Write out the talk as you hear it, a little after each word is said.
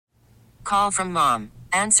Call from mom.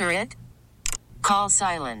 Answer it. Call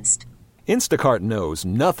silenced. Instacart knows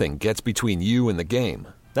nothing gets between you and the game.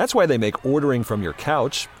 That's why they make ordering from your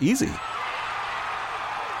couch easy.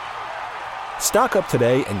 Stock up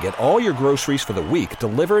today and get all your groceries for the week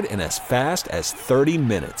delivered in as fast as 30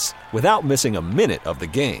 minutes without missing a minute of the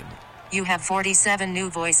game. You have 47 new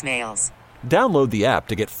voicemails. Download the app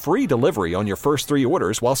to get free delivery on your first 3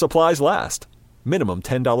 orders while supplies last. Minimum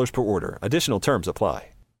 $10 per order. Additional terms apply.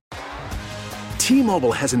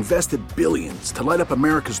 T-Mobile has invested billions to light up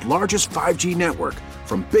America's largest 5G network,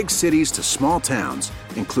 from big cities to small towns,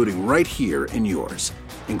 including right here in yours.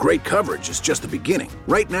 And great coverage is just the beginning.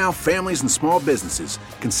 Right now, families and small businesses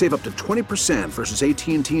can save up to 20% versus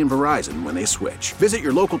AT&T and Verizon when they switch. Visit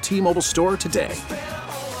your local T-Mobile store today.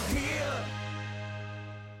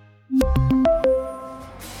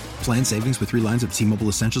 Plan savings with 3 lines of T-Mobile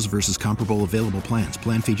Essentials versus comparable available plans.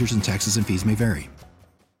 Plan features and taxes and fees may vary.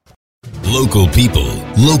 Local people,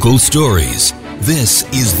 local stories. This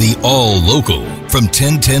is the All Local from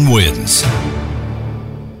 1010 Wins.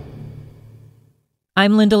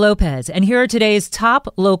 I'm Linda Lopez, and here are today's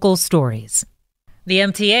top local stories. The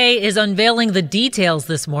MTA is unveiling the details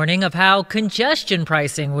this morning of how congestion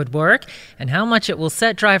pricing would work and how much it will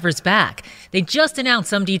set drivers back. They just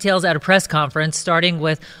announced some details at a press conference, starting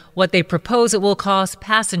with what they propose it will cost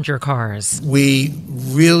passenger cars. We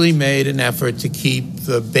really made an effort to keep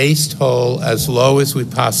the base toll as low as we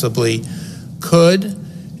possibly could.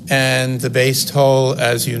 And the base toll,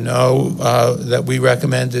 as you know, that we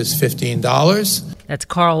recommend is $15. That's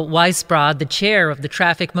Carl Weisbrod, the chair of the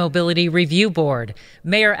Traffic Mobility Review Board.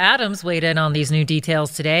 Mayor Adams weighed in on these new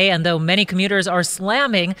details today, and though many commuters are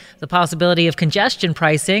slamming the possibility of congestion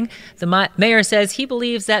pricing, the mayor says he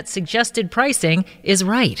believes that suggested pricing is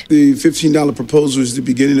right. The $15 proposal is the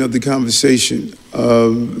beginning of the conversation.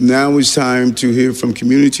 Now it's time to hear from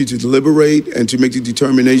community, to deliberate and to make the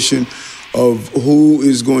determination of who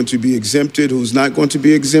is going to be exempted, who's not going to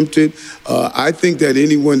be exempted. I think that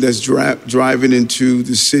anyone that's driving into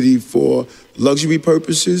the city for luxury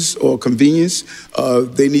purposes or convenience,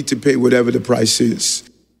 they need to pay whatever the price is.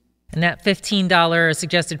 And that $15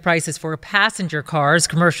 suggested price is for passenger cars.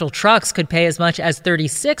 Commercial trucks could pay as much as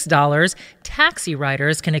 $36. Taxi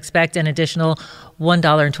riders can expect an additional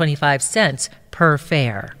 $1.25 per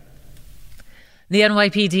fare. The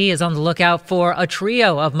NYPD is on the lookout for a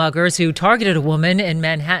trio of muggers who targeted a woman in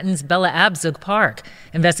Manhattan's Bella Abzug Park.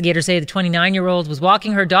 Investigators say the 29-year-old was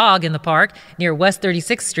walking her dog in the park near West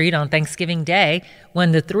 36th Street on Thanksgiving Day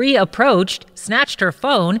when the 3 approached, snatched her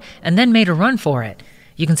phone, and then made a run for it.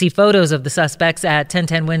 You can see photos of the suspects at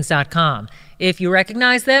 1010wins.com. If you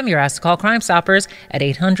recognize them, you're asked to call Crime Stoppers at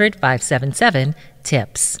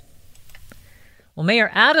 800-577-TIPS. Well,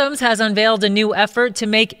 Mayor Adams has unveiled a new effort to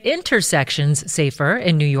make intersections safer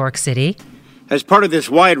in New York City. As part of this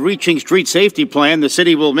wide-reaching street safety plan, the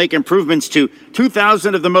city will make improvements to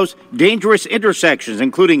 2,000 of the most dangerous intersections,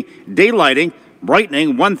 including daylighting,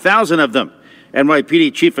 brightening 1,000 of them.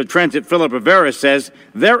 NYPD Chief of Transit Philip Rivera says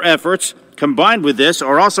their efforts, combined with this,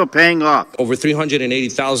 are also paying off. Over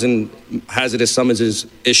 380,000 hazardous summonses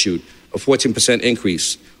issued, a 14%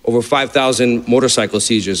 increase. Over 5,000 motorcycle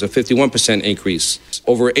seizures, a 51% increase.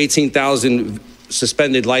 Over 18,000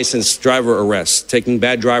 suspended licensed driver arrests, taking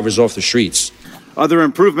bad drivers off the streets. Other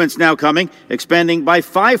improvements now coming, expanding by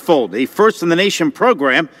 5-fold, a first-in-the-nation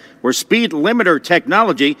program where speed limiter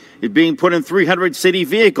technology is being put in 300 city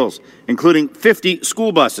vehicles, including 50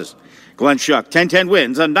 school buses. Glenn Schuck, 1010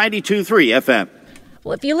 Wins on 92.3 FM.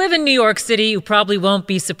 Well, if you live in New York City, you probably won't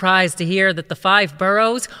be surprised to hear that the 5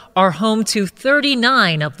 boroughs are home to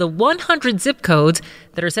 39 of the 100 zip codes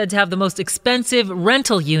that are said to have the most expensive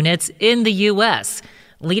rental units in the U.S.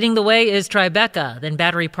 Leading the way is Tribeca, then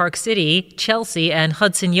Battery Park City, Chelsea, and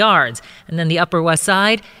Hudson Yards, and then the Upper West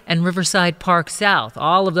Side and Riverside Park South.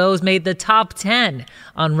 All of those made the top 10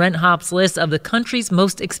 on RentHop's list of the country's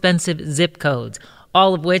most expensive zip codes,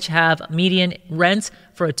 all of which have median rents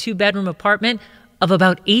for a 2-bedroom apartment of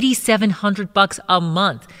about $8,700 a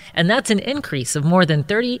month. And that's an increase of more than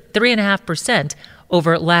 33.5%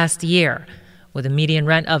 over last year. With a median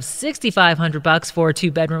rent of $6,500 for a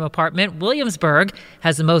 2-bedroom apartment, Williamsburg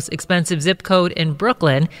has the most expensive zip code in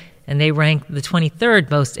Brooklyn, and they rank the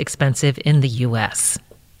 23rd most expensive in the U.S.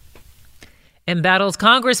 Embattled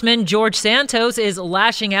Congressman George Santos is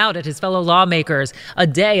lashing out at his fellow lawmakers a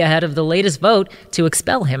day ahead of the latest vote to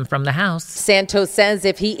expel him from the House. Santos says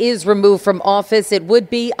if he is removed from office, it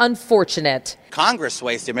would be unfortunate. Congress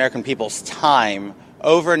wastes the American people's time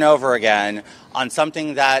over and over again on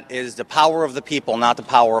something that is the power of the people, not the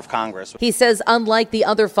power of Congress. He says unlike the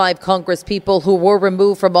other 5 Congress people who were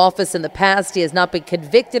removed from office in the past, he has not been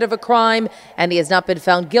convicted of a crime and he has not been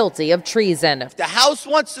found guilty of treason. If the House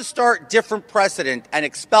wants to start different precedent and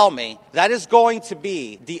expel me, that is going to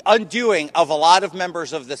be the undoing of a lot of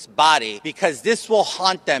members of this body, because this will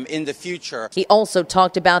haunt them in the future. He also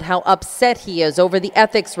talked about how upset he is over the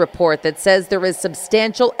ethics report that says there is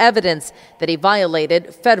substantial evidence that he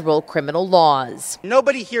violated federal criminal laws.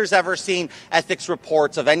 Nobody here's ever seen ethics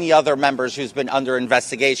reports of any other members who's been under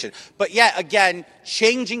investigation. But yet again,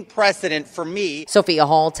 changing precedent for me. Sophia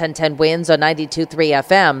Hall, 1010 Wins on 92.3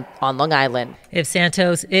 FM on Long Island. If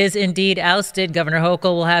Santos is indeed ousted, Governor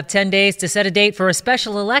Hochul will have 10 days to set a date for a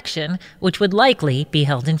special election, which would likely be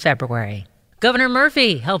held in February. Governor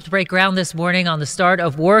Murphy helped break ground this morning on the start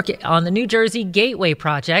of work on the New Jersey Gateway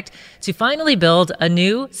project to finally build a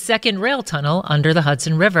new second rail tunnel under the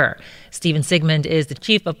Hudson River. Stephen Sigmund is the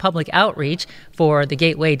chief of public outreach for the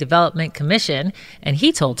Gateway Development Commission, and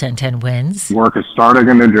he told 1010 Wins. Work is starting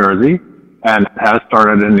in New Jersey and has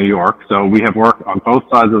started in New York. So we have worked on both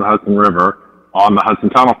sides of the Hudson River on the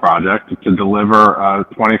Hudson Tunnel project to deliver a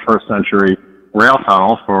 21st century rail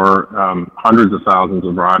tunnel for hundreds of thousands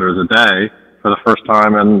of riders a day for the first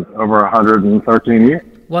time in over 113 years.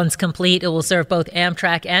 Once complete, it will serve both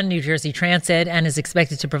Amtrak and New Jersey Transit and is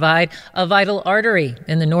expected to provide a vital artery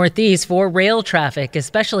in the Northeast for rail traffic,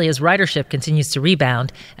 especially as ridership continues to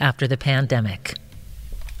rebound after the pandemic.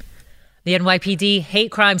 The NYPD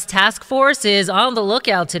Hate Crimes Task Force is on the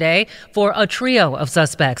lookout today for a trio of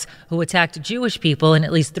suspects who attacked Jewish people in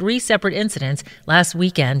at least 3 separate incidents last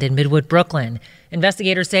weekend in Midwood, Brooklyn.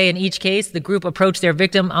 Investigators say in each case, the group approached their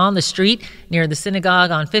victim on the street near the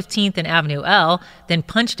synagogue on 15th and Avenue L, then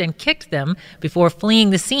punched and kicked them before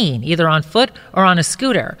fleeing the scene, either on foot or on a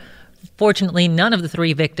scooter. Fortunately, none of the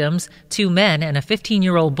 3 victims, 2 men and a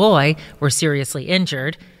 15-year-old boy, were seriously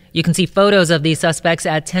injured. You can see photos of these suspects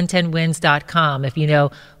at 1010wins.com. If you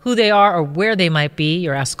know who they are or where they might be,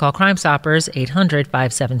 you're asked to call Crime Stoppers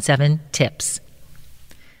 800-577-TIPS.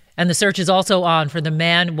 And the search is also on for the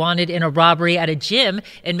man wanted in a robbery at a gym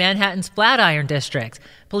in Manhattan's Flatiron District.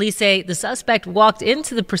 Police say the suspect walked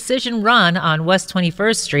into the Precision Run on West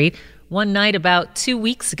 21st Street one night about 2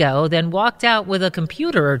 weeks ago, then walked out with a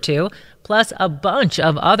computer or 2, plus a bunch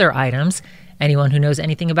of other items. Anyone who knows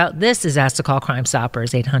anything about this is asked to call Crime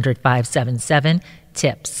Stoppers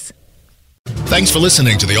 800-577-TIPS. Thanks for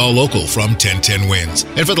listening to the All Local from 1010 Wins.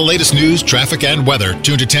 And for the latest news, traffic, and weather,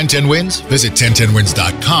 tune to 1010 Wins, visit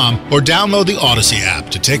 1010wins.com, or download the Odyssey app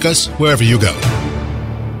to take us wherever you go.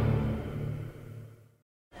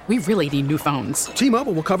 We really need new phones.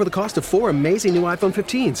 T-Mobile will cover the cost of 4 amazing new iPhone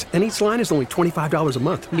 15s, and each line is only $25 a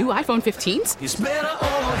month. New iPhone 15s? It's better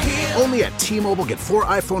over here. Only at T-Mobile, get 4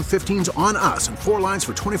 iPhone 15s on us and 4 lines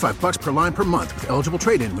for $25 per line per month with eligible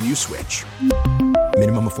trade-in when you switch.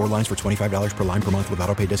 Minimum of 4 lines for $25 per line per month with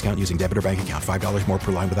autopay discount using debit or bank account. $5 more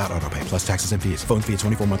per line without autopay, plus taxes and fees. Phone fee at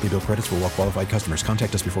 24 monthly bill credits for well-qualified customers.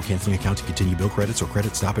 Contact us before canceling account to continue bill credits or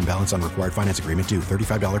credit stop and balance on required finance agreement due.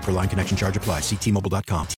 $35 per line connection charge applies. See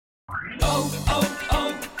T-Mobile.com.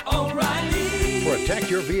 O'Reilly.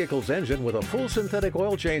 Protect your vehicle's engine with a full synthetic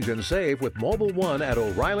oil change and save with Mobil 1 at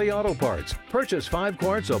O'Reilly Auto Parts. Purchase 5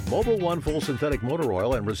 quarts of Mobil 1 full synthetic motor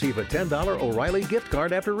oil and receive a $10 O'Reilly gift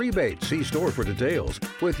card after rebate. See store for details.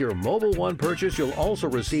 With your Mobil 1 purchase, you'll also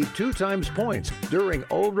receive 2 times points during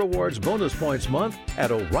O Rewards Bonus Points Month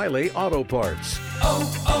at O'Reilly Auto Parts.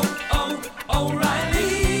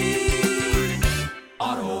 O'Reilly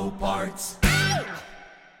Auto Parts.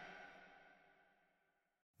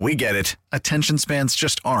 We get it. Attention spans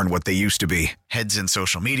just aren't what they used to be. Heads in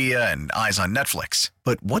social media and eyes on Netflix.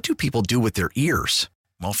 But what do people do with their ears?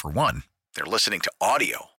 Well, for one, they're listening to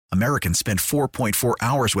audio. Americans spend 4.4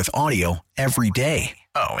 hours with audio every day.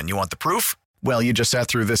 Oh, and you want the proof? Well, you just sat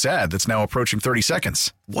through this ad that's now approaching 30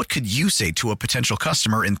 seconds. What could you say to a potential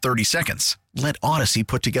customer in 30 seconds? Let Odyssey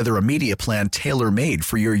put together a media plan tailor-made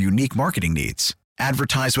for your unique marketing needs.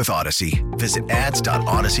 Advertise with Odyssey. Visit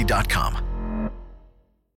ads.odyssey.com.